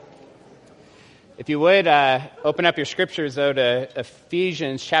If you would, open up your scriptures, though, to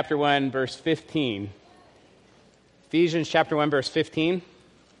Ephesians chapter 1, verse 15. Ephesians chapter 1, verse 15.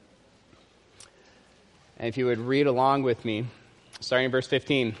 And if you would read along with me, starting in verse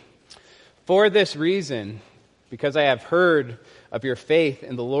 15. For this reason, because I have heard of your faith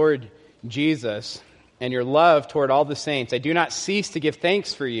in the Lord Jesus and your love toward all the saints, I do not cease to give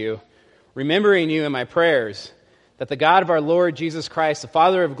thanks for you, remembering you in my prayers, that the God of our Lord Jesus Christ, the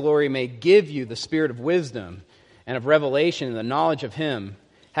Father of glory, may give you the spirit of wisdom and of revelation and the knowledge of him,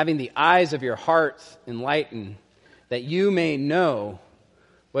 having the eyes of your hearts enlightened, that you may know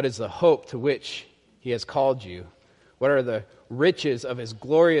what is the hope to which he has called you, what are the riches of his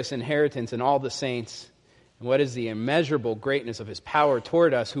glorious inheritance in all the saints, and what is the immeasurable greatness of his power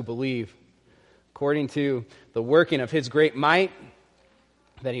toward us who believe, according to the working of his great might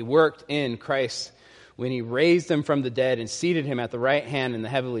that he worked in Christ when he raised him from the dead and seated him at the right hand in the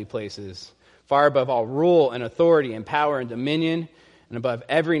heavenly places, far above all rule and authority and power and dominion, and above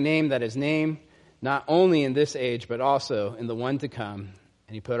every name that is named, not only in this age, but also in the one to come.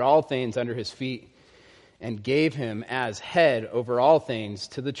 And he put all things under his feet and gave him as head over all things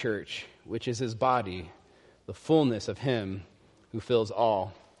to the church, which is his body, the fullness of him who fills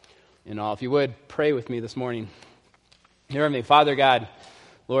all in all. If you would, pray with me this morning. Dear Heavenly Father God,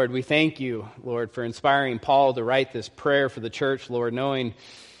 Lord, we thank you, Lord, for inspiring Paul to write this prayer for the church, Lord, knowing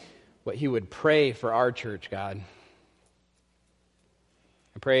what he would pray for our church, God.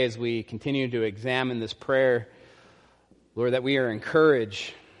 I pray as we continue to examine this prayer, Lord, that we are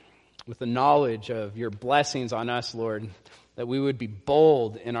encouraged with the knowledge of your blessings on us, Lord, that we would be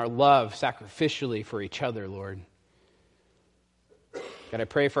bold in our love sacrificially for each other, Lord. God, I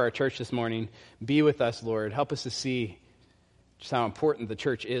pray for our church this morning. Be with us, Lord. Help us to see just how important the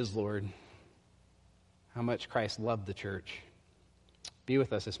church is, Lord. How much Christ loved the church. Be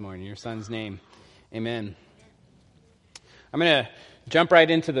with us this morning. In your Son's name, amen. I'm going to jump right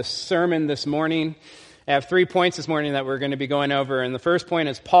into the sermon this morning. I have 3 points this morning that we're going to be going over. And the first point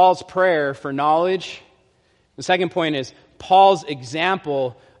is Paul's prayer for knowledge. The second point is Paul's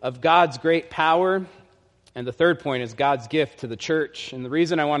example of God's great power. And the third point is God's gift to the church. And the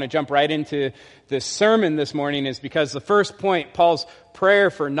reason I want to jump right into this sermon this morning is because the first point, Paul's prayer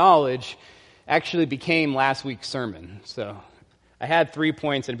for knowledge, actually became last week's sermon. So I had 3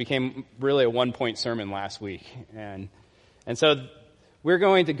 points and it became really a 1-point sermon last week. And so we're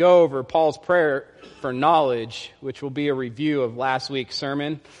going to go over Paul's prayer for knowledge, which will be a review of last week's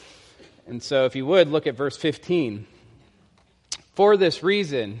sermon. And so if you would, look at verse 15. For this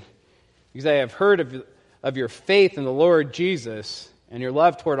reason, because I have heard of your faith in the Lord Jesus and your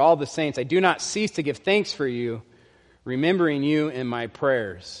love toward all the saints, I do not cease to give thanks for you, remembering you in my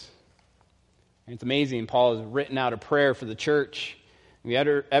prayers. And it's amazing, Paul has written out a prayer for the church. Have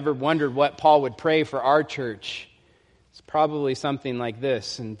you ever wondered what Paul would pray for our church? It's probably something like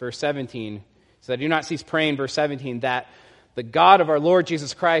this in verse 17. It says, I do not cease praying, verse 17, that the God of our Lord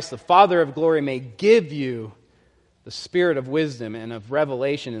Jesus Christ, the Father of glory, may give you the spirit of wisdom and of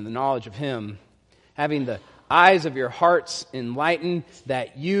revelation and the knowledge of him, having the eyes of your hearts enlightened,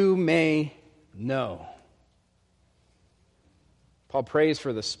 that you may know. Paul prays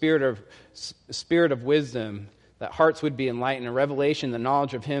for the spirit of wisdom, that hearts would be enlightened, and revelation, the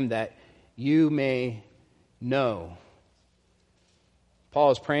knowledge of him, that you may know.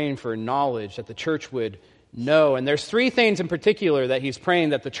 Paul is praying for knowledge, that the church would know. And there's 3 things in particular that he's praying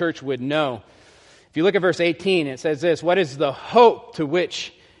that the church would know. If you look at verse 18, it says this, what is the hope to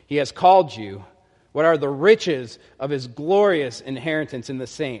which he has called you? What are the riches of his glorious inheritance in the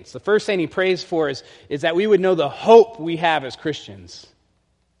saints? The first thing he prays for is that we would know the hope we have as Christians.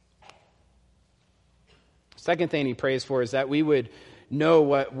 The second thing he prays for is that we would know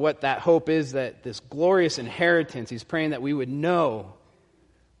what that hope is, that this glorious inheritance, he's praying that we would know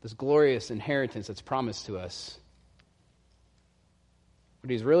this glorious inheritance that's promised to us.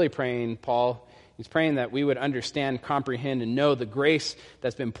 But he's really praying, Paul, he's praying that we would understand, comprehend, and know the grace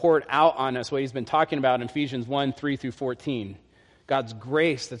that's been poured out on us, what he's been talking about in Ephesians 1, 3 through 14. God's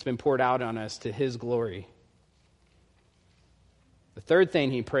grace that's been poured out on us to his glory. The third thing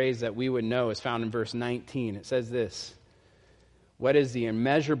he prays that we would know is found in verse 19. It says this, what is the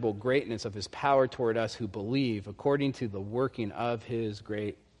immeasurable greatness of his power toward us who believe, according to the working of his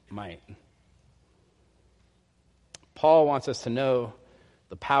great might. Paul wants us to know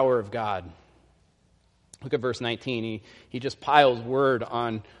the power of God. Look at verse 19. He just piles word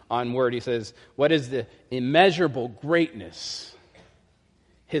on word. He says, what is the immeasurable greatness?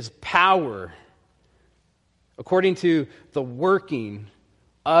 His power, according to the working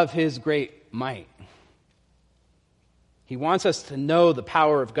of his great might. He wants us to know the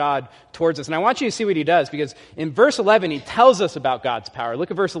power of God towards us. And I want you to see what he does, because in verse 11, he tells us about God's power.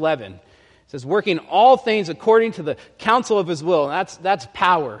 Look at verse 11. It says, working all things according to the counsel of his will. And that's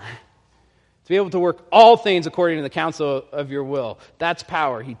power. To be able to work all things according to the counsel of your will. That's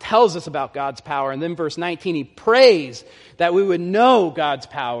power. He tells us about God's power. And then verse 19, he prays that we would know God's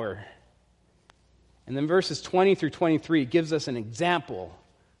power. And then verses 20 through 23 gives us an example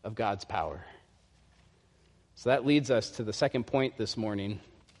of God's power. So that leads us to the second point this morning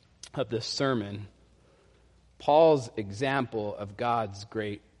of this sermon, Paul's example of God's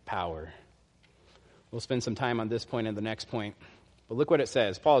great power. We'll spend some time on this point and the next point. But look what it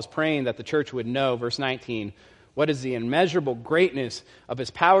says. Paul is praying that the church would know, verse 19, what is the immeasurable greatness of his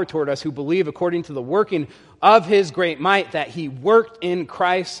power toward us who believe according to the working of his great might that he worked in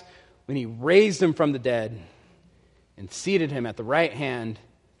Christ when he raised him from the dead and seated him at the right hand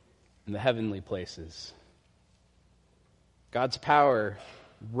in the heavenly places. God's power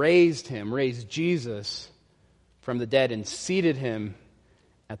raised Jesus from the dead and seated him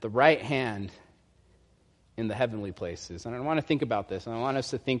at the right hand in the heavenly places. And I want to think about this, and I want us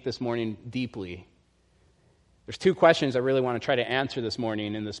to think this morning deeply. There's two questions I really want to try to answer this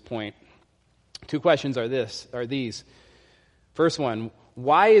morning in this point. Two questions are these. First one,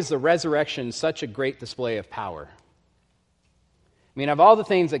 why is the resurrection such a great display of power? I mean, of all the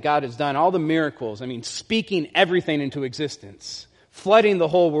things that God has done, all the miracles, speaking everything into existence, flooding the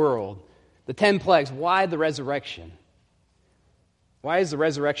whole world, the 10 plagues, why the resurrection? Why is the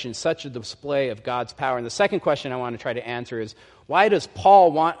resurrection such a display of God's power? And the second question I want to try to answer is, why does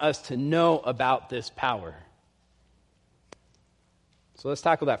Paul want us to know about this power? So let's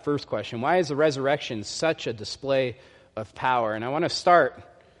tackle that first question. Why is the resurrection such a display of power? And I want to start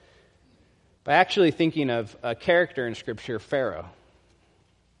by actually thinking of a character in Scripture, Pharaoh,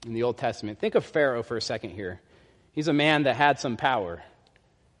 in the Old Testament. Think of Pharaoh for a second here. He's a man that had some power.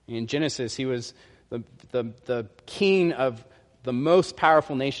 In Genesis, he was the king of the most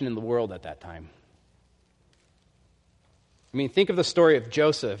powerful nation in the world at that time. Think of the story of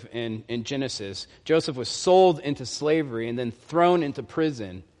Joseph in Genesis. Joseph was sold into slavery and then thrown into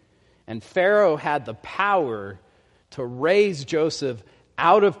prison. And Pharaoh had the power to raise Joseph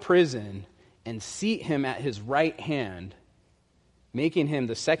out of prison and seat him at his right hand, making him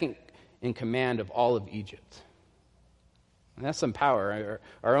the second in command of all of Egypt. And that's some power.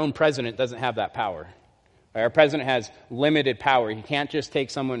 Our own president doesn't have that power. Our president has limited power. He can't just take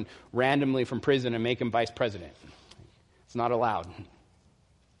someone randomly from prison and make him vice president. It's not allowed.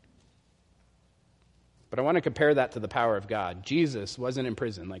 But I want to compare that to the power of God. Jesus wasn't in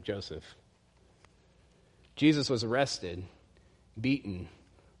prison like Joseph. Jesus was arrested, beaten,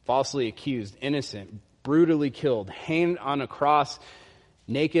 falsely accused, innocent, brutally killed, hanged on a cross,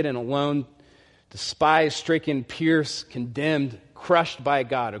 naked and alone, despised, stricken, pierced, condemned, crushed by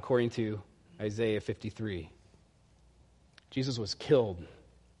God, according to Isaiah 53. Jesus was killed.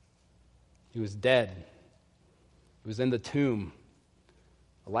 He was dead. He was in the tomb,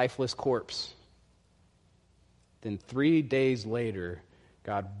 a lifeless corpse. Then 3 days later,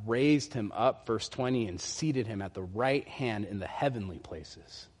 God raised him up, verse 20, and seated him at the right hand in the heavenly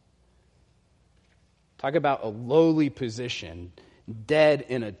places. Talk about a lowly position, dead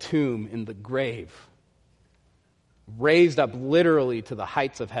in a tomb in the grave, raised up literally to the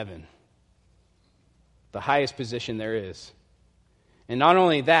heights of heaven, the highest position there is. And not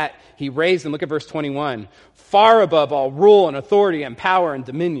only that, he raised him, look at verse 21, far above all rule and authority and power and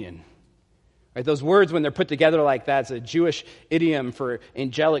dominion. Right, those words, when they're put together like that, it's a Jewish idiom for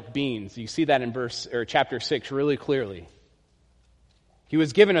angelic beings. You see that in chapter 6 really clearly. He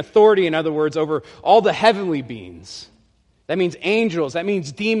was given authority, in other words, over all the heavenly beings. That means angels, that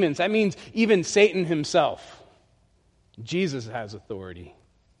means demons, that means even Satan himself. Jesus has authority.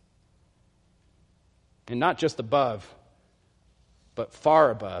 And not just above, but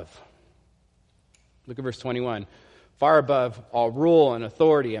far above. Look at verse 21. Far above all rule and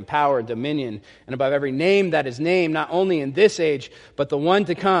authority and power and dominion, and above every name that is named, not only in this age, but the one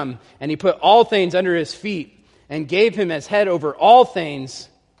to come. And he put all things under his feet, and gave him as head over all things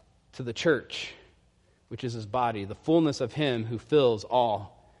to the church, which is his body, the fullness of him who fills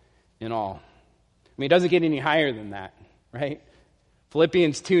all in all. It doesn't get any higher than that, right?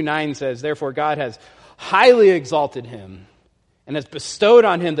 Philippians 2:9 says, therefore God has highly exalted him and has bestowed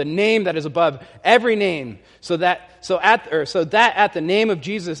on him the name that is above every name, so that at the name of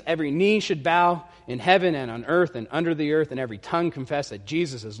Jesus every knee should bow in heaven and on earth and under the earth, and every tongue confess that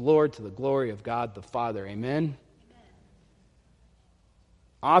Jesus is Lord, to the glory of God the Father. Amen?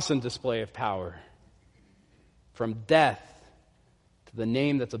 Awesome display of power. From death to the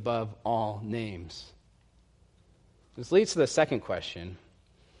name that's above all names. This leads to the second question.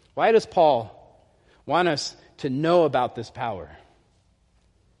 Why does Paul want us to know about this power?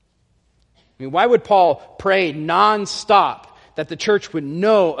 I mean, why would Paul pray nonstop that the church would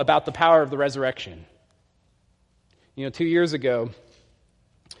know about the power of the resurrection? 2 years ago,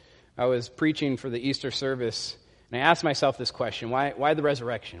 I was preaching for the Easter service, and I asked myself this question: why the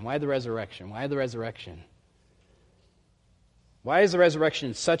resurrection? Why the resurrection? Why the resurrection? Why is the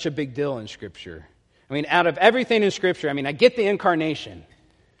resurrection such a big deal in Scripture? I mean, out of everything in Scripture, I get the incarnation.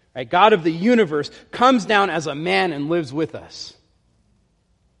 Right? God of the universe comes down as a man and lives with us.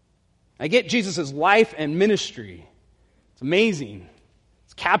 I get Jesus' life and ministry. It's amazing.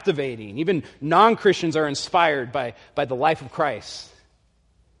 It's captivating. Even non-Christians are inspired by the life of Christ.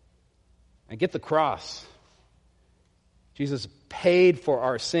 I get the cross. Jesus paid for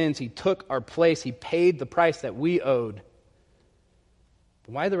our sins. He took our place. He paid the price that we owed.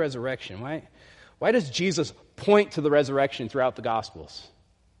 But why the resurrection? Why does Jesus point to the resurrection throughout the Gospels?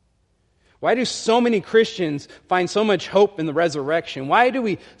 Why do so many Christians find so much hope in the resurrection? Why do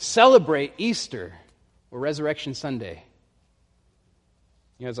we celebrate Easter or Resurrection Sunday?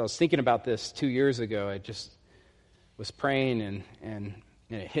 As I was thinking about this 2 years ago, I just was praying and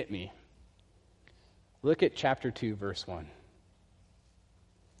it hit me. Look at chapter 2, verse 1.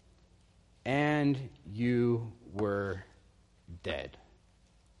 And you were dead.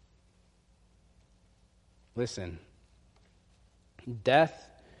 Listen, death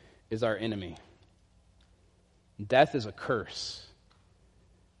is our enemy. Death is a curse.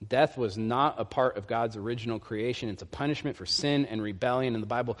 Death was not a part of God's original creation. It's a punishment for sin and rebellion. And the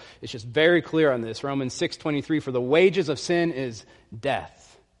Bible is just very clear on this. Romans 6:23, for the wages of sin is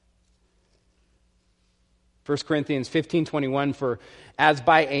death. 1 Corinthians 15:21, for as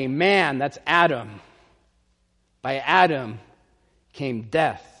by a man, that's Adam, by Adam came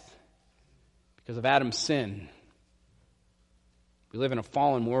death because of Adam's sin. We live in a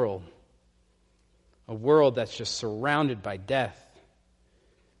fallen world, a world that's just surrounded by death.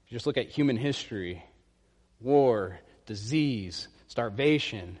 If you just look at human history, war, disease,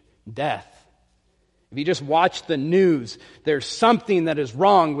 starvation, death. If you just watch the news, there's something that is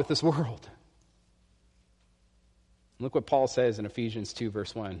wrong with this world. Look what Paul says in Ephesians 2,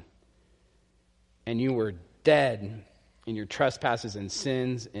 verse 1. And you were dead in your trespasses and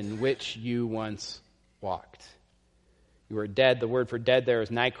sins in which you once walked. You were dead. The word for dead there is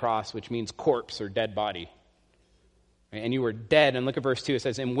nikros, which means corpse or dead body. And you were dead. And look at verse 2. It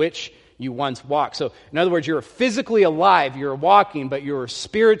says, in which you once walked. So, in other words, you're physically alive. You're walking, but you're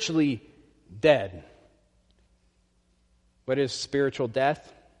spiritually dead. What is spiritual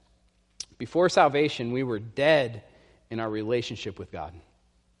death? Before salvation, we were dead in our relationship with God.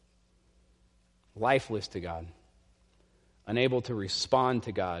 Lifeless to God. Unable to respond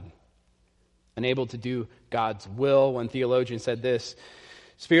to God. Unable to do God's will. One theologian said this: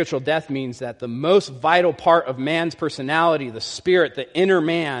 spiritual death means that the most vital part of man's personality, the spirit, the inner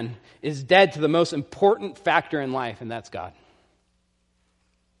man, is dead to the most important factor in life, and that's God.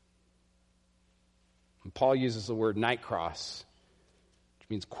 And Paul uses the word nikros, which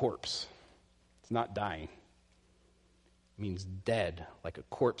means corpse. It's not dying. It means dead, like a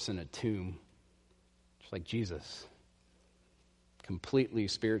corpse in a tomb, just like Jesus. Completely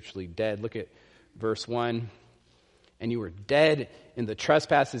spiritually dead. Look at verse 1. And you were dead in the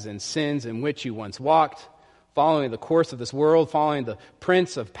trespasses and sins in which you once walked, following the course of this world, following the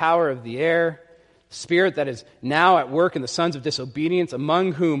prince of power of the air, spirit that is now at work in the sons of disobedience,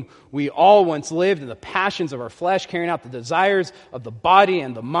 among whom we all once lived in the passions of our flesh, carrying out the desires of the body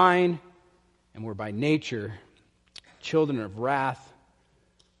and the mind, and were by nature children of wrath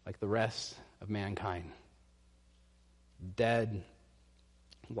like the rest of mankind. Dead,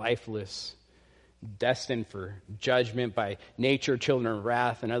 lifeless, destined for judgment, by nature children of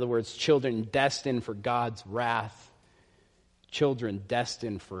wrath. In other words, children destined for God's wrath, children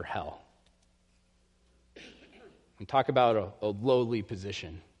destined for hell. We talk about a lowly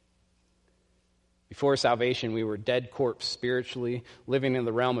position. Before salvation, we were dead corpse spiritually, living in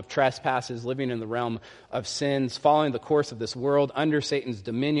the realm of trespasses, living in the realm of sins, following the course of this world, under Satan's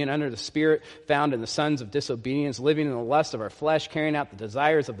dominion, under the spirit found in the sons of disobedience, living in the lust of our flesh, carrying out the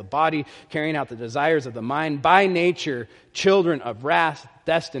desires of the body, carrying out the desires of the mind, by nature, children of wrath,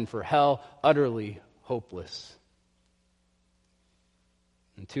 destined for hell, utterly hopeless.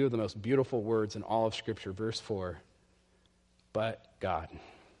 And two of the most beautiful words in all of Scripture, verse 4, but God.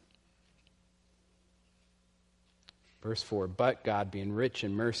 Verse 4, but God, being rich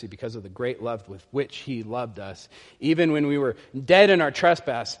in mercy because of the great love with which he loved us, even when we were dead in our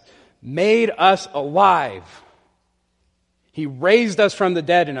trespass, made us alive. He raised us from the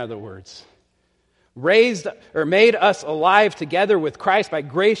dead, in other words. Raised or made us alive together with Christ. By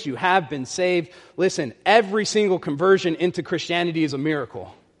grace you have been saved. Listen, every single conversion into Christianity is a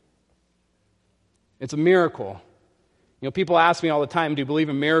miracle. It's a miracle. You know, people ask me all the time, do you believe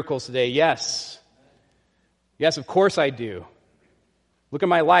in miracles today? Yes. Yes, of course I do. Look at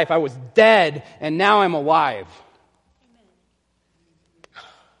my life. I was dead and now I'm alive.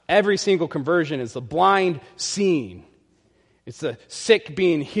 Every single conversion is the blind seeing. It's the sick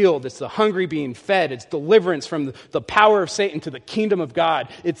being healed. It's the hungry being fed. It's deliverance from the power of Satan to the kingdom of God.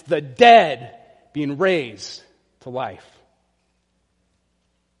 It's the dead being raised to life.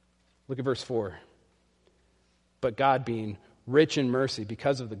 Look at verse 4. But God, being rich in mercy,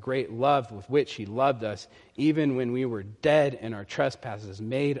 because of the great love with which he loved us, even when we were dead in our trespasses,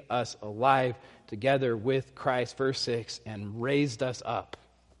 made us alive together with Christ, verse 6, and raised us up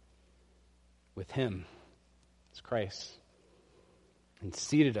with him. It's Christ. And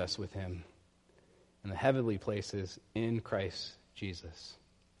seated us with him in the heavenly places in Christ Jesus.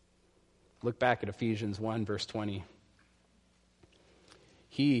 Look back at Ephesians 1, verse 20.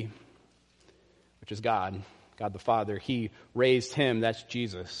 He, which is God the Father, he raised him, that's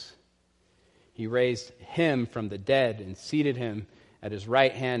Jesus. He raised him from the dead and seated him at his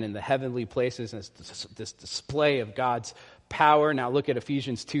right hand in the heavenly places. And it's this display of God's power. Now look at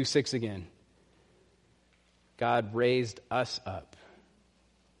Ephesians 2:6 again. God raised us up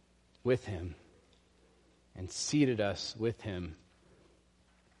with him and seated us with him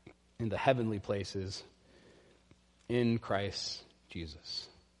in the heavenly places in Christ Jesus.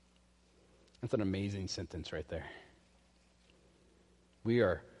 That's an amazing sentence right there. We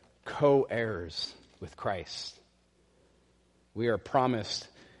are co-heirs with Christ. We are promised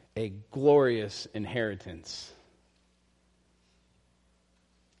a glorious inheritance.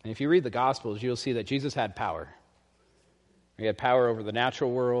 And if you read the Gospels, you'll see that Jesus had power. He had power over the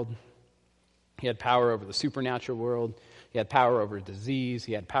natural world. He had power over the supernatural world. He had power over disease.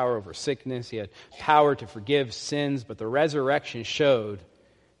 He had power over sickness. He had power to forgive sins. But the resurrection showed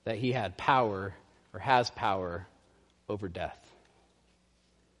that he had power, or has power, over death.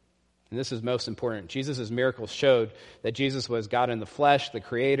 And this is most important. Jesus' miracles showed that Jesus was God in the flesh, the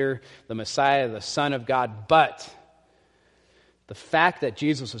Creator, the Messiah, the Son of God. But the fact that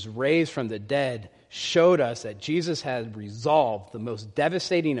Jesus was raised from the dead showed us that Jesus had resolved the most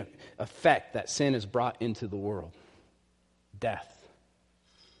devastating effect that sin has brought into the world: death.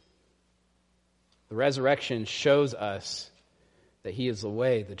 The resurrection shows us that he is the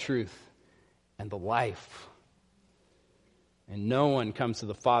way, the truth, and the life. And no one comes to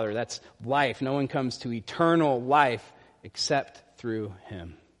the Father. That's life. No one comes to eternal life except through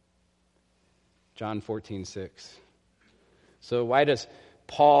him. John 14:6. So why does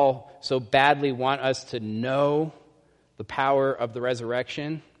Paul so badly want us to know the power of the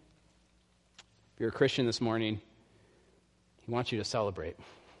resurrection? If you're a Christian this morning, he wants you to celebrate.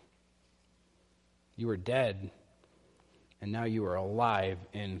 You were dead, and now you are alive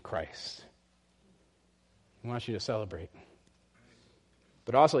in Christ. He wants you to celebrate.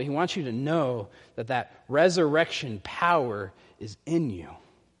 But also, he wants you to know that that resurrection power is in you.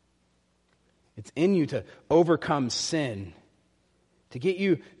 It's in you to overcome sin, to get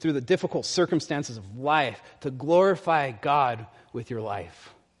you through the difficult circumstances of life, to glorify God with your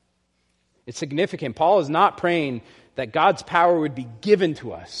life. It's significant. Paul is not praying that God's power would be given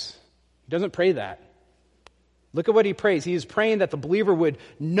to us. He doesn't pray that. Look at what he prays. He is praying that the believer would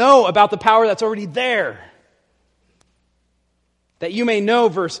know about the power that's already there. That you may know,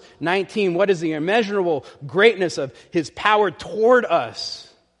 verse 19, what is the immeasurable greatness of his power toward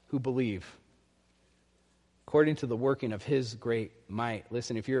us who believe, according to the working of his great might.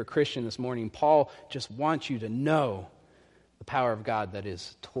 Listen, if you're a Christian this morning, Paul just wants you to know the power of God that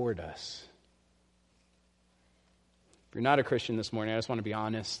is toward us. If you're not a Christian this morning, I just want to be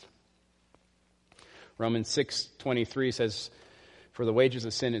honest. Romans 6:23 says, for the wages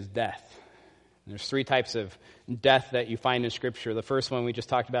of sin is death. And there's three types of death that you find in Scripture. The first one we just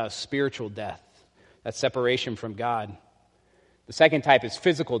talked about is spiritual death. That's separation from God. The second type is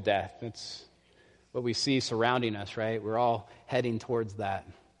physical death. That's what we see surrounding us, right? We're all heading towards that.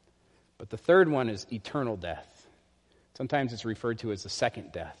 But the third one is eternal death. Sometimes it's referred to as the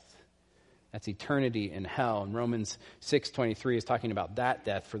second death. That's eternity in hell. And Romans 6:23 is talking about that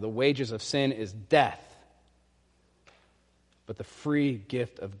death. For the wages of sin is death. But the free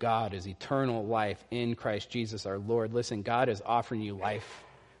gift of God is eternal life in Christ Jesus our Lord. Listen, God is offering you life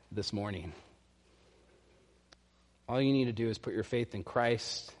this morning. All you need to do is put your faith in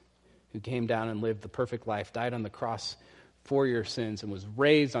Christ, who came down and lived the perfect life, died on the cross for your sins, and was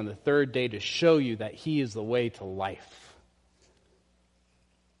raised on the third day to show you that he is the way to life.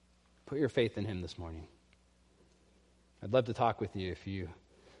 Put your faith in him this morning. I'd love to talk with you if you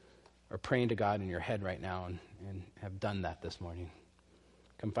are praying to God in your head right now and have done that this morning.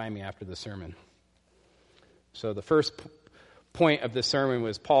 Come find me after the sermon. So the first point of this sermon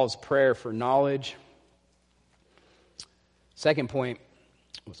was Paul's prayer for knowledge. Second point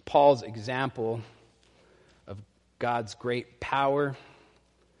was Paul's example of God's great power.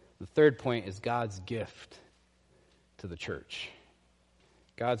 The third point is God's gift to the church.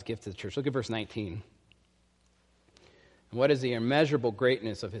 God's gift to the church. Look at verse 19. And what is the immeasurable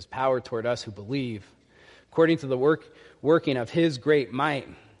greatness of his power toward us who believe, according to the working of his great might,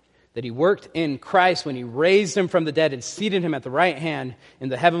 that he worked in Christ when he raised him from the dead and seated him at the right hand in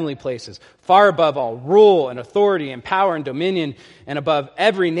the heavenly places, far above all rule and authority and power and dominion, and above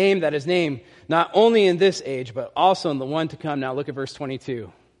every name that is named, not only in this age, but also in the one to come. Now look at verse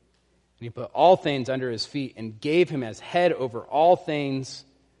 22. And he put all things under his feet and gave him as head over all things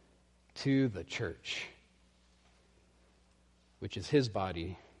to the church, which is his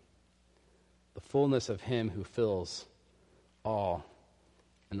body, the fullness of him who fills all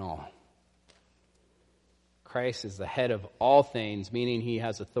in all. Christ is the head of all things, meaning he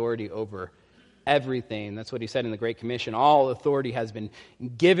has authority over everything. That's what he said in the Great Commission. All authority has been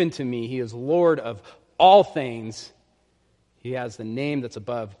given to me. He is Lord of all things. He has the name that's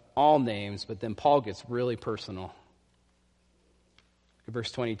above all names. But then Paul gets really personal.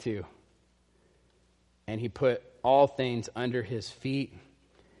 Verse 22. And he put all things under his feet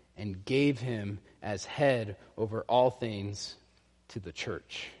and gave him as head over all things to the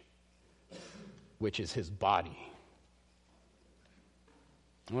church, which is his body.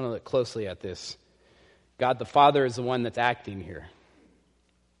 I want to look closely at this. God the Father is the one that's acting here.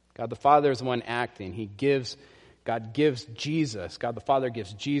 God the Father is the one acting. God gives Jesus, God the Father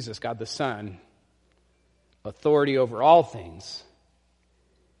gives Jesus, God the Son, authority over all things.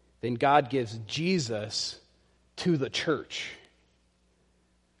 Then God gives Jesus to the church,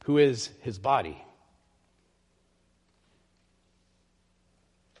 who is his body.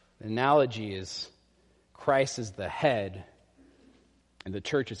 The analogy is Christ is the head and the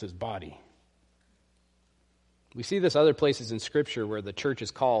church is his body. We see this other places in Scripture where the church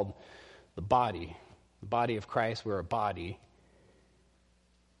is called the body of Christ. We're a body.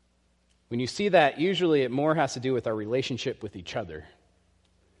 When you see that, usually it more has to do with our relationship with each other.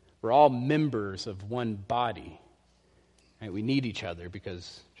 We're all members of one body. Right? We need each other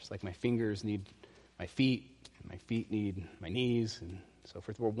because just like my fingers need my feet, and my feet need my knees, and so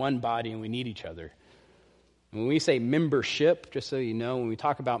forth. We're one body and we need each other. When we say membership, just so you know, when we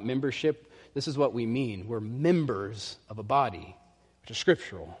talk about membership, this is what we mean. We're members of a body, which is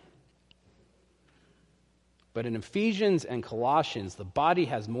scriptural. But in Ephesians and Colossians, the body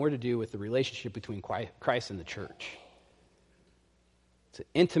has more to do with the relationship between Christ and the church. It's an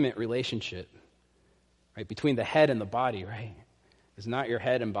intimate relationship, right, between the head and the body, right? Is not your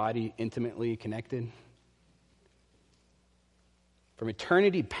head and body intimately connected? From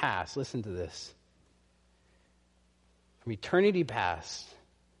eternity past, listen to this. From eternity past,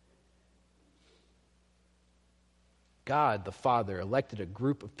 God the Father elected a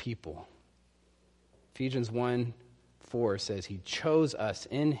group of people. Ephesians 1:4 says he chose us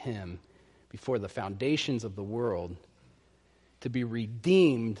in him before the foundations of the world to be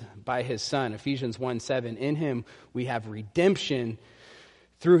redeemed by his Son. Ephesians 1:7, in him we have redemption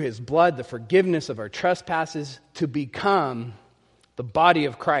through his blood, the forgiveness of our trespasses, to become the body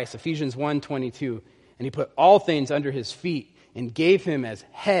of Christ. Ephesians 1:22, and he put all things under his feet and gave him as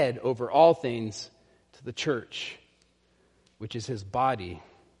head over all things to the church, which is his body.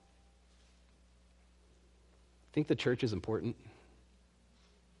 Think the church is important?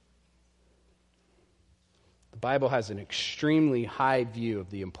 The Bible has an extremely high view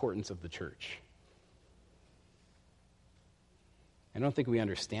of the importance of the church. I don't think we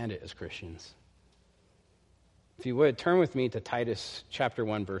understand it as Christians. If you would, turn with me to Titus chapter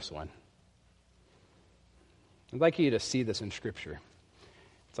 1, verse 1. I'd like you to see this in Scripture.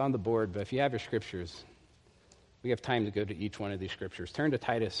 It's on the board, but if you have your Scriptures, we have time to go to each one of these Scriptures. Turn to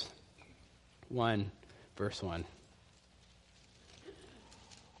Titus 1, verse 1.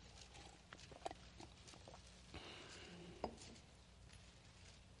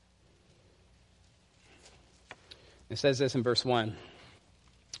 It says this in verse 1.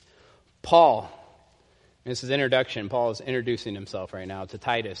 Paul, and this is introduction. Paul is introducing himself right now to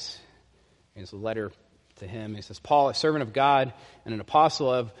Titus. And it's a letter to him. He says, Paul, a servant of God and an apostle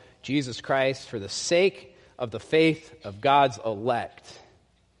of Jesus Christ, for the sake of the faith of God's elect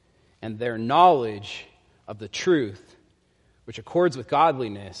and their knowledge of the truth, which accords with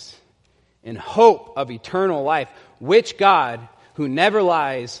godliness, in hope of eternal life, which God, who never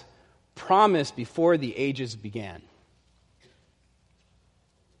lies, promise before the ages began.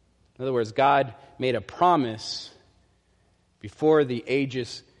 In other words, God made a promise before the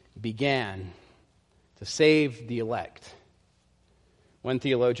ages began to save the elect. One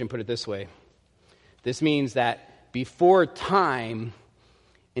theologian put it this way: this means that before time,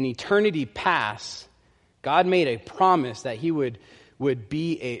 in eternity past, God made a promise that He would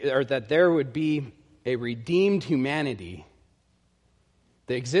be that there would be a redeemed humanity.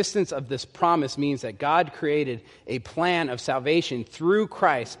 The existence of this promise means that God created a plan of salvation through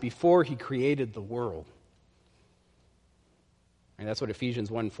Christ before He created the world. And that's what Ephesians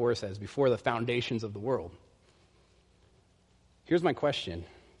 1:4 says, before the foundations of the world. Here's my question.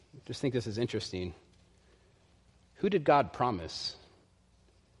 Just think this is interesting. Who did God promise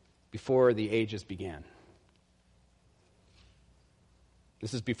before the ages began?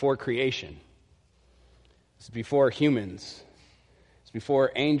 This is before creation. This is before humans. It's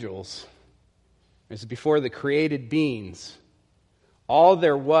before angels. This is before the created beings. All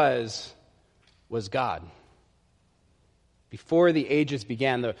there was God. Before the ages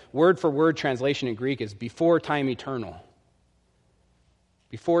began. The word-for-word translation in Greek is before time eternal.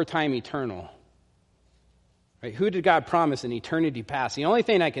 Before time eternal. Right? Who did God promise in eternity past? The only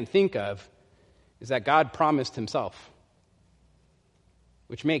thing I can think of is that God promised Himself.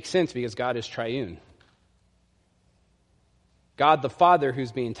 Which makes sense because God is triune. God the Father,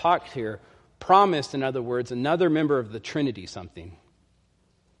 who's being talked here, promised, in other words, another member of the Trinity something,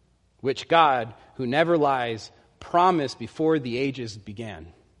 which God, who never lies, promised before the ages began.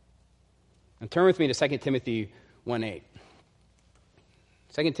 And turn with me to 2 Timothy 1:8.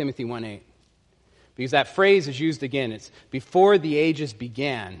 2 Timothy 1:8. Because that phrase is used again. It's before the ages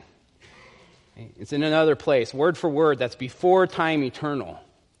began. It's in another place. Word for word, that's before time eternal.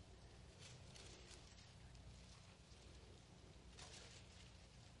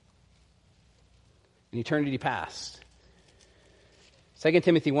 In eternity past. 2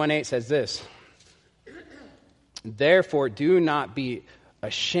 Timothy 1:8 says this: therefore, do not be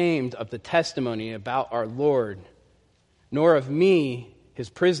ashamed of the testimony about our Lord, nor of me, His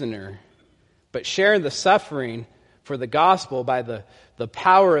prisoner, but share in the suffering for the gospel by the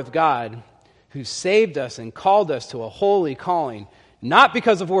power of God, who saved us and called us to a holy calling, not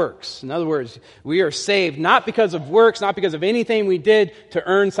because of works. In other words, we are saved not because of works, not because of anything we did to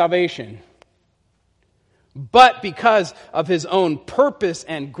earn salvation, but because of His own purpose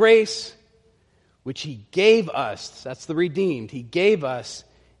and grace, which He gave us. That's the redeemed. He gave us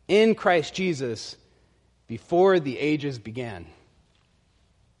in Christ Jesus before the ages began.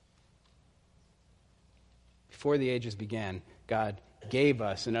 Before the ages began, God gave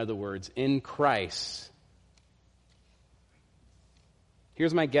us, in other words, in Christ.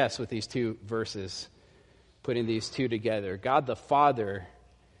 Here's my guess with these two verses, putting these two together. God the Father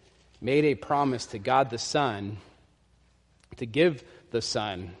made a promise to God the Son to give the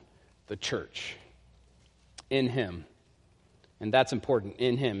Son the church in Him. And that's important,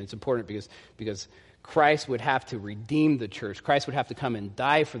 in Him. It's important because Christ would have to redeem the church. Christ would have to come and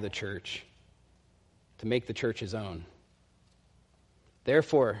die for the church to make the church His own.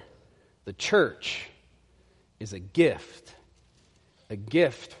 Therefore, the church is a gift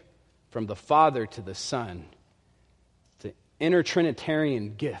from the Father to the Son. It's an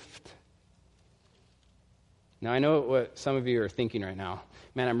intertrinitarian gift. Now, I know what some of you are thinking right now.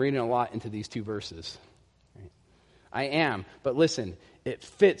 Man, I'm reading a lot into these two verses. Right? I am, but listen, it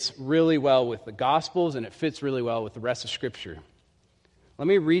fits really well with the Gospels and it fits really well with the rest of Scripture. Let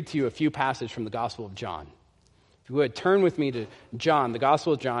me read to you a few passages from the Gospel of John. If you would, turn with me to John, the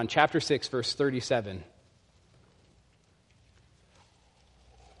Gospel of John, chapter 6, verse 37.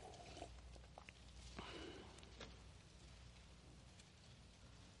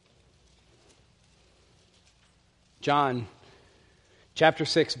 John, chapter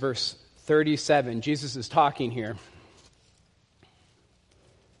 6, verse 37. Jesus is talking here.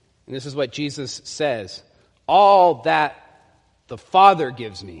 And this is what Jesus says: all that the Father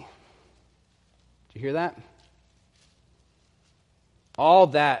gives me. Did you hear that? All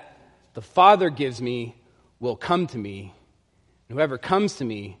that the Father gives me will come to me. And whoever comes to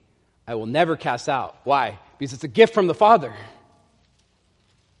me, I will never cast out. Why? Because it's a gift from the Father.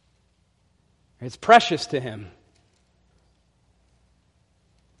 It's precious to Him.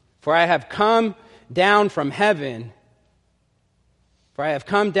 For I have come down from heaven,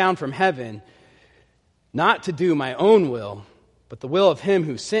 not to do my own will, but the will of Him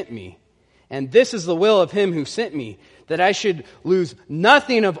who sent me. And this is the will of Him who sent me, that I should lose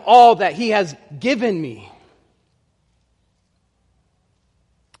nothing of all that He has given me,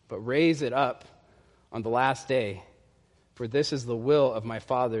 but raise it up on the last day. For this is the will of my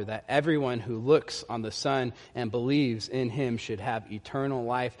Father, that everyone who looks on the Son and believes in him should have eternal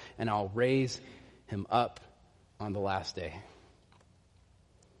life, and I'll raise him up on the last day.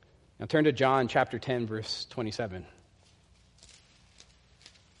 Now turn to John chapter 10, verse 27.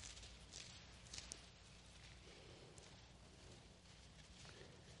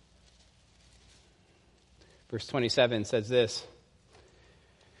 Verse 27 says this,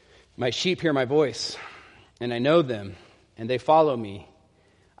 "My sheep hear my voice, and I know them, and they follow me.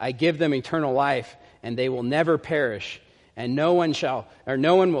 I give them eternal life, and they will never perish, and no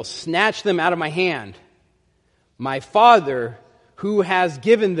one will snatch them out of my hand. My Father, who has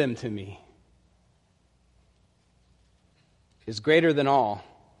given them to me, is greater than all,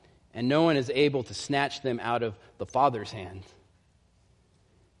 and no one is able to snatch them out of the Father's hand."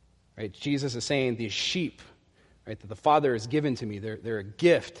 Right? Jesus is saying these sheep, right, that the Father has given to me, they're a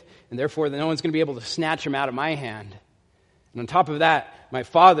gift, and therefore no one's going to be able to snatch them out of my hand. And on top of that, my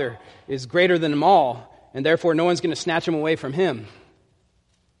Father is greater than them all, and therefore no one's going to snatch them away from him.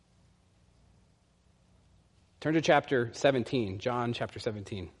 Turn to chapter 17, John chapter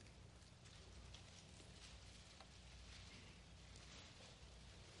 17.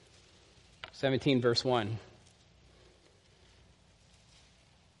 Verse 1.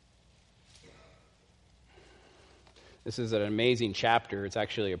 This is an amazing chapter. It's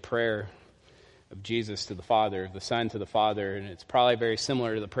actually a prayer of Jesus to the Father, of the Son to the Father, and it's probably very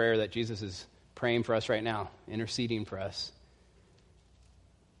similar to the prayer that Jesus is praying for us right now, interceding for us.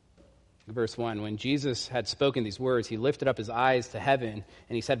 Verse 1, when Jesus had spoken these words, he lifted up his eyes to heaven,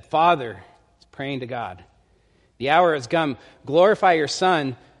 and he said, "Father," he's praying to God, "the hour has come. Glorify your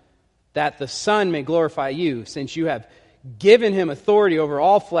Son, that the Son may glorify you, since you have given him authority over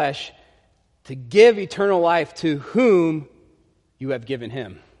all flesh, to give eternal life to whom you have given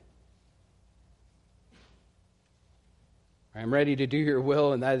him." I'm ready to do your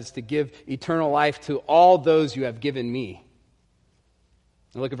will, and that is to give eternal life to all those you have given me.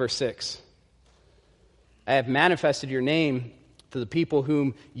 Now look at verse 6. "I have manifested your name to the people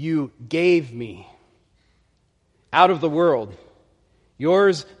whom you gave me out of the world.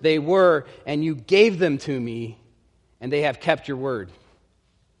 Yours they were, and you gave them to me, and they have kept your word."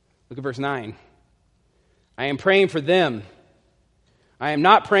 Look at verse 9. "I am praying for them. I am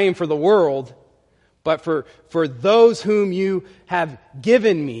not praying for the world, but for those whom you have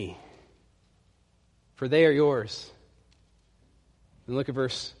given me, for they are yours." And look at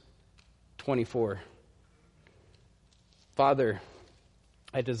verse 24. "Father,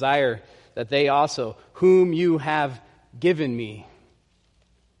 I desire that they also, whom you have given me,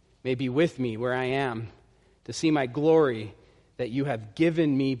 may be with me where I am, to see my glory that you have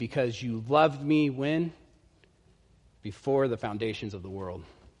given me, because you loved me," when? "Before the foundations of the world."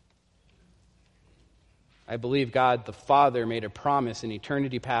 I believe God the Father made a promise in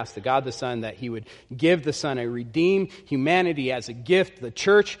eternity past to God the Son that he would give the Son a redeemed humanity as a gift, the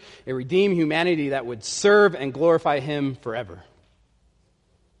church, a redeemed humanity that would serve and glorify him forever.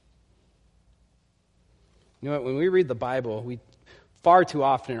 You know what? When we read the Bible, we far too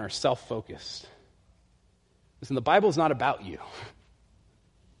often are self-focused. Listen, the Bible is not about you.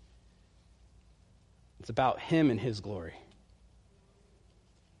 It's about him and his glory.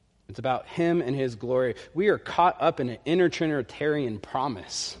 It's about him and his glory. We are caught up in an inter-Trinitarian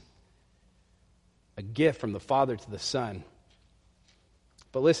promise, a gift from the Father to the Son.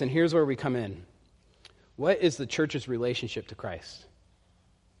 But listen, here's where we come in. What is the church's relationship to Christ?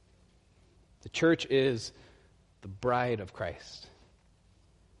 The church is the bride of Christ.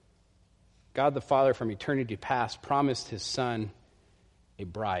 God the Father from eternity past promised his Son a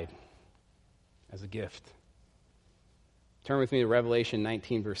bride as a gift. Turn with me to Revelation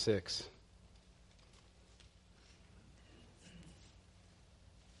 19, verse 6.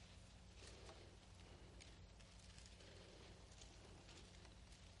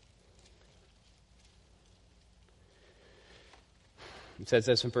 It says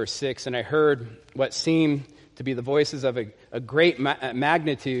this in verse 6, "And I heard what seemed to be the voices of a great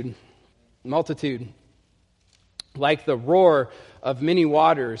multitude, like the roar of many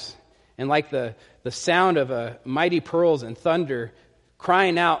waters, and like the sound of mighty pearls and thunder,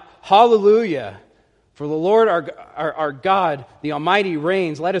 crying out, 'Hallelujah! For the Lord our God, the Almighty,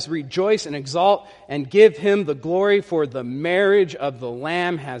 reigns. Let us rejoice and exult and give him the glory, for the marriage of the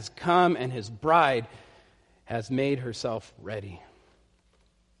Lamb has come, and his bride has made herself ready.'"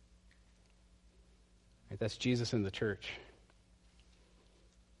 Right, that's Jesus in the church.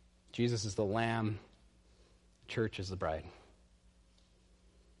 Jesus is the Lamb. The church is the bride.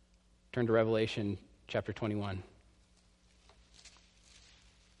 Turn to Revelation chapter 21.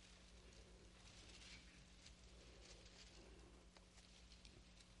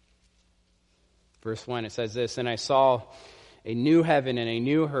 Verse 1, it says this, "And I saw a new heaven and a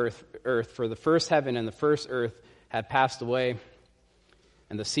new earth, for the first heaven and the first earth had passed away,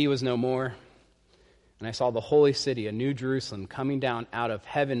 and the sea was no more. And I saw the holy city, a new Jerusalem, coming down out of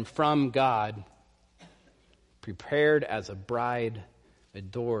heaven from God, prepared as a bride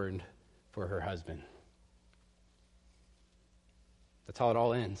adorned for her husband." That's how it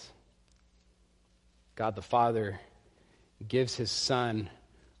all ends. God the Father gives his Son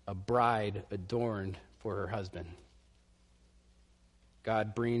a bride adorned for her husband.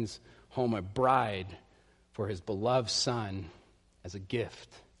 God brings home a bride for his beloved Son as a gift.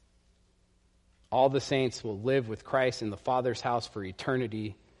 All the saints will live with Christ in the Father's house for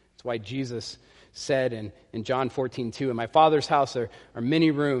eternity. That's why Jesus said in John 14:2, "In my Father's house are many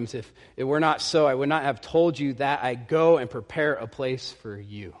rooms. If it were not so, I would not have told you that I go and prepare a place for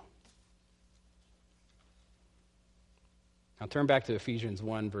you." Now turn back to Ephesians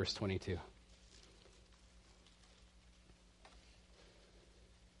 1, verse 22.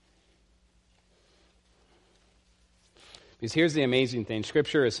 Because here's the amazing thing.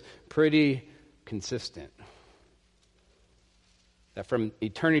 Scripture is pretty consistent. That from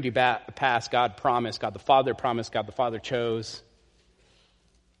eternity past, God promised, God the Father promised, God the Father chose.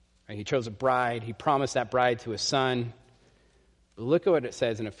 Right? He chose a bride. He promised that bride to his Son. But look at what it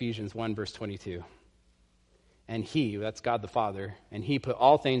says in Ephesians 1, verse 22. "And he," that's God the Father, "and he put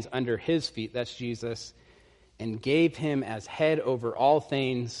all things under his feet," that's Jesus, "and gave him as head over all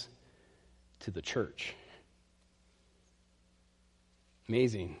things to the church."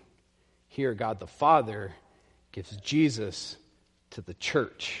 Amazing. Here, God the Father gives Jesus to the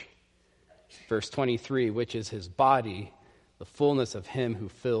church. Verse 23, "which is his body, the fullness of him who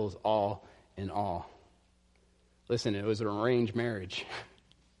fills all in all." Listen, it was an arranged marriage,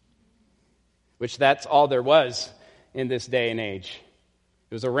 which that's all there was in this day and age.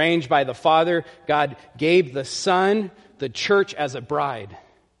 It was arranged by the Father. God gave the Son, the church, as a bride.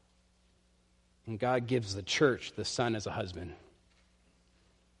 And God gives the church, the Son, as a husband.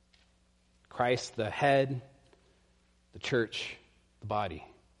 Christ, the head, the church, the body.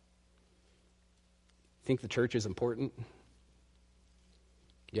 Think the church is important?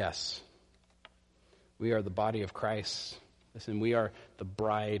 Yes. We are the body of Christ. Listen, we are the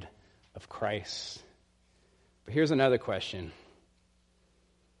bride of Christ. But here's another question. Do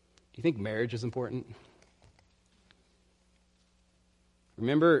you think marriage is important?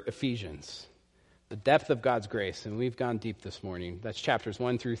 Remember Ephesians, the depth of God's grace, and we've gone deep this morning. That's chapters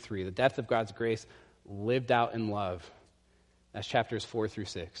 1 through 3. The depth of God's grace lived out in love. That's chapters 4 through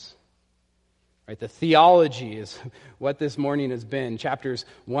 6. Right? The theology is what this morning has been. Chapters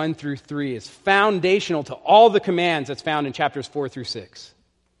 1 through 3 is foundational to all the commands that's found in chapters 4 through 6.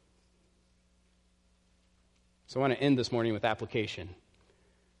 So I want to end this morning with application.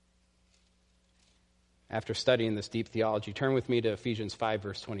 After studying this deep theology, turn with me to Ephesians 5,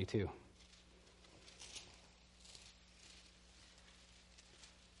 verse 22.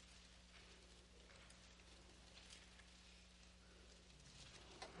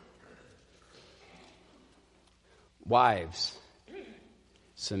 Wives,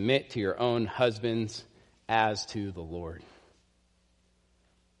 submit to your own husbands as to the Lord.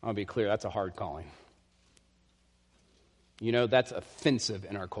 I'll be clear, that's a hard calling. You know, that's offensive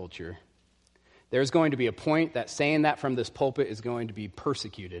in our culture. There's going to be a point that saying that from this pulpit is going to be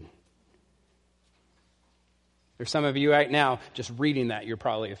persecuted. There's some of you right now, just reading that, you're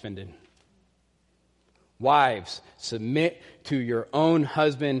probably offended. Wives, submit to your own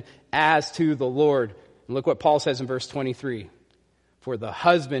husband as to the Lord. And look what Paul says in verse 23. For the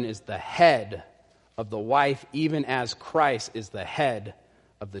husband is the head of the wife, even as Christ is the head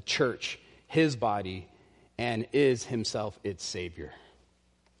of the church, his body, and is himself its Savior.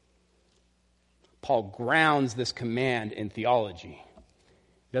 Paul grounds this command in theology.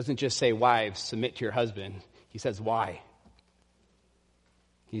 He doesn't just say, wives, submit to your husband. He says, why?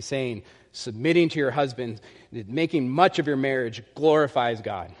 He's saying, submitting to your husband, making much of your marriage glorifies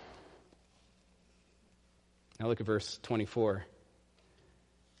God. Now look at verse 24.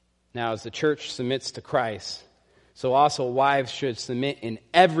 Now as the church submits to Christ, so also wives should submit in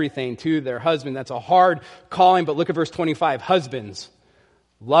everything to their husband. That's a hard calling, but look at verse 25. Husbands,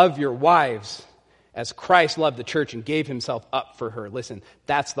 love your wives as Christ loved the church and gave himself up for her. Listen,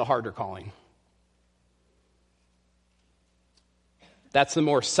 that's the harder calling. That's the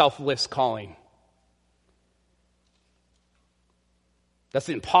more selfless calling. That's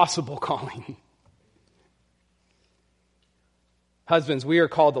the impossible calling. Husbands, we are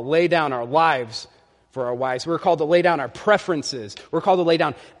called to lay down our lives for our wives. We're called to lay down our preferences. We're called to lay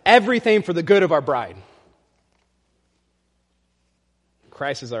down everything for the good of our bride.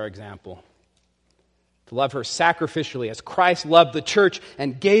 Christ is our example. to love her sacrificially as Christ loved the church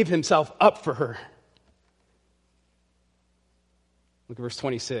and gave himself up for her. Look at verse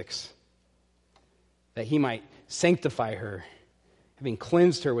 26. That he might sanctify her, having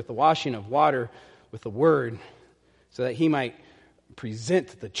cleansed her with the washing of water with the word, so that he might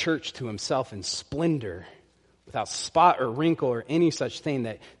present the church to himself in splendor, without spot or wrinkle or any such thing,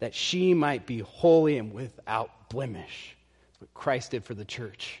 that she might be holy and without blemish. That's what Christ did for the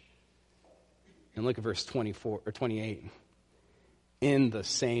church. And look at verse 24 or 28. In the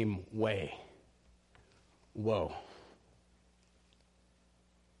same way. Whoa.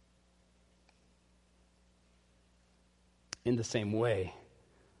 In the same way,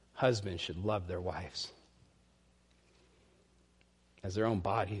 husbands should love their wives as their own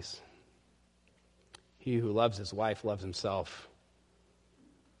bodies. He who loves his wife loves himself.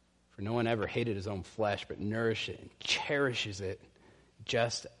 For no one ever hated his own flesh, but nourished it and cherishes it,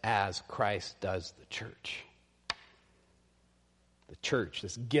 just as Christ does the church. The church,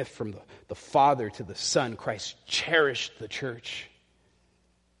 this gift from the Father to the Son, Christ cherished the church.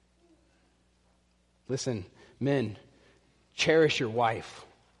 Listen, men, cherish your wife.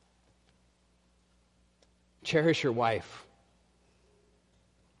 Cherish your wife.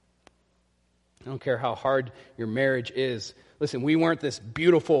 I don't care how hard your marriage is. Listen, we weren't this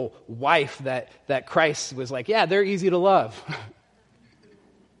beautiful wife that Christ was like, yeah, they're easy to love.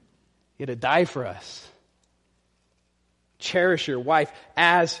 He had to die for us. Cherish your wife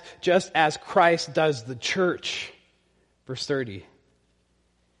just as Christ does the church. Verse 30.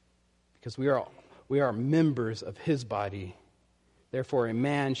 Because we are members of his body. Therefore, a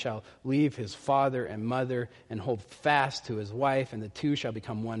man shall leave his father and mother and hold fast to his wife, and the two shall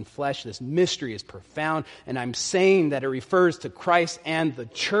become one flesh. This mystery is profound, and I'm saying that it refers to Christ and the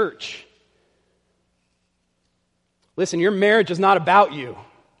church. Listen, your marriage is not about you.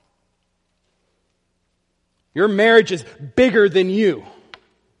 Your marriage is bigger than you.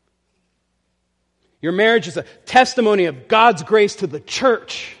 Your marriage is a testimony of God's grace to the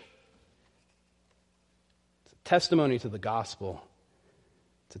church. It's a testimony to the gospel.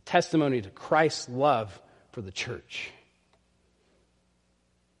 It's a testimony to Christ's love for the church.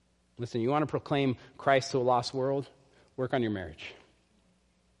 Listen, you want to proclaim Christ to a lost world? Work on your marriage.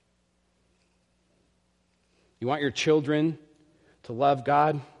 You want your children to love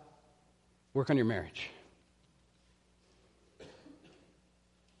God? Work on your marriage.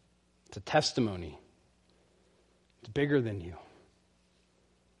 It's a testimony. It's bigger than you.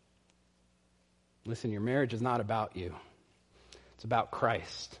 Listen, your marriage is not about you. It's about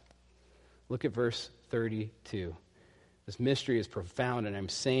Christ. Look at verse 32. This mystery is profound, and I'm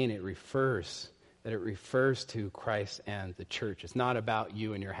saying it refers to Christ and the church. It's not about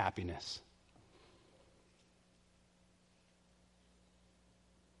you and your happiness.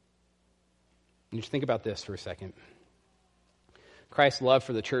 You should think about this for a second. Christ's love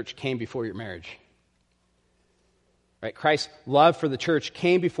for the church came before your marriage. Right? Christ's love for the church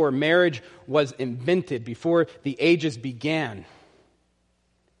came before marriage was invented, before the ages began.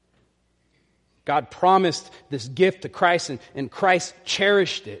 God promised this gift to Christ, and Christ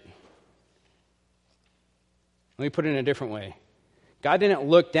cherished it. Let me put it in a different way. God didn't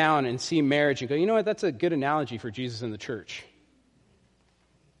look down and see marriage and go, you know what, that's a good analogy for Jesus and the church.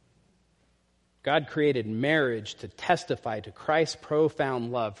 God created marriage to testify to Christ's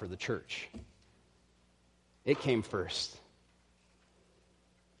profound love for the church. It came first.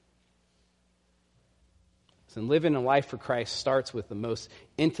 So living a life for Christ starts with the most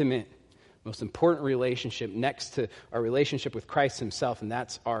intimate, most important relationship next to our relationship with Christ himself, and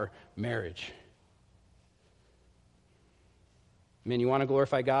that's our marriage. Men, you want to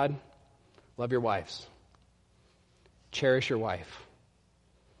glorify God? Love your wives. Cherish your wife.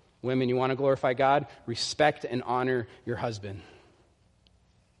 Women, you want to glorify God? Respect and honor your husband.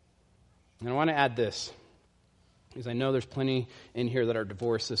 And I want to add this, because I know there's plenty in here that are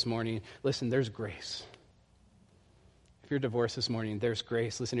divorced this morning. Listen, there's grace. If you're divorced this morning, there's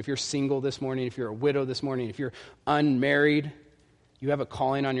grace. Listen, if you're single this morning, if you're a widow this morning, if you're unmarried, you have a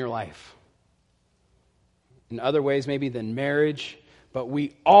calling on your life. In other ways maybe than marriage, but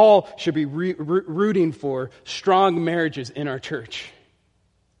we all should be rooting for strong marriages in our church.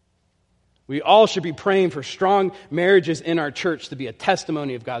 We all should be praying for strong marriages in our church to be a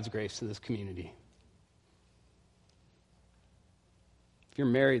testimony of God's grace to this community. If you're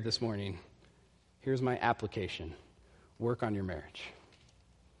married this morning, here's my application. Work on your marriage.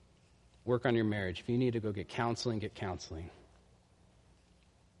 Work on your marriage. If you need to go get counseling, get counseling.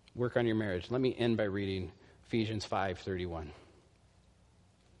 Work on your marriage. Let me end by reading Ephesians 5:31.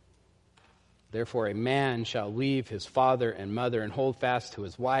 Therefore, a man shall leave his father and mother and hold fast to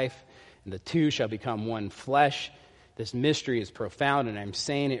his wife, and the two shall become one flesh. This mystery is profound, and I'm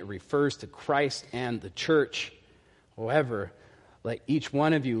saying it refers to Christ and the church. However, let each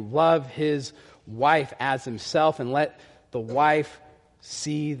one of you love his wife as himself, and let the wife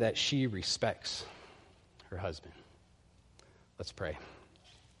see that she respects her husband. Let's pray.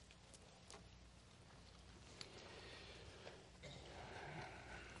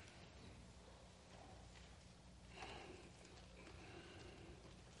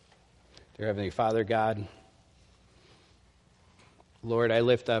 Dear Heavenly Father, God, Lord, I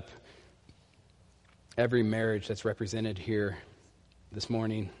lift up every marriage that's represented here this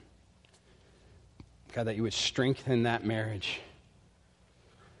morning. God, that you would strengthen that marriage.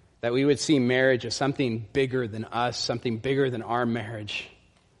 That we would see marriage as something bigger than us, something bigger than our marriage,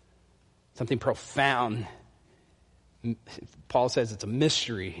 something profound. Paul says it's a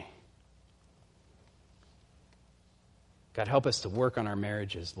mystery. God, help us to work on our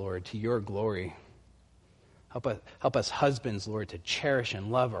marriages, Lord, to your glory. Help us husbands, Lord, to cherish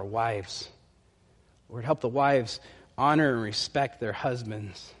and love our wives. Lord, help the wives honor and respect their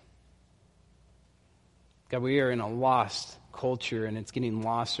husbands. God, we are in a lost culture, and it's getting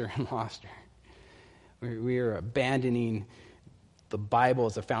loster and loster. We are abandoning the Bible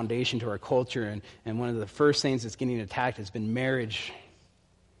as a foundation to our culture, and one of the first things that's getting attacked has been marriage.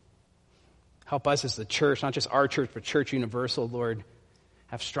 Help us as the church, not just our church, but Church Universal, Lord,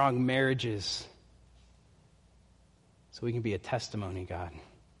 have strong marriages so we can be a testimony, God.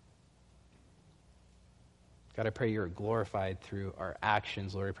 God, I pray you're glorified through our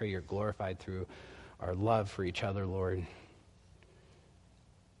actions, Lord. I pray you're glorified through our love for each other, Lord.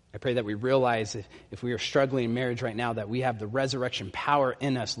 I pray that we realize if we are struggling in marriage right now, that we have the resurrection power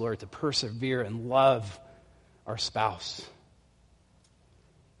in us, Lord, to persevere and love our spouse.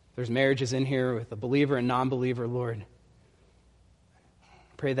 There's marriages in here with a believer and non-believer, Lord.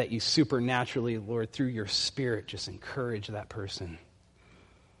 I pray that you supernaturally, Lord, through your Spirit, just encourage that person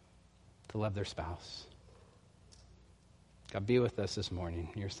to love their spouse. God, be with us this morning.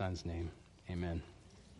 In your Son's name, amen.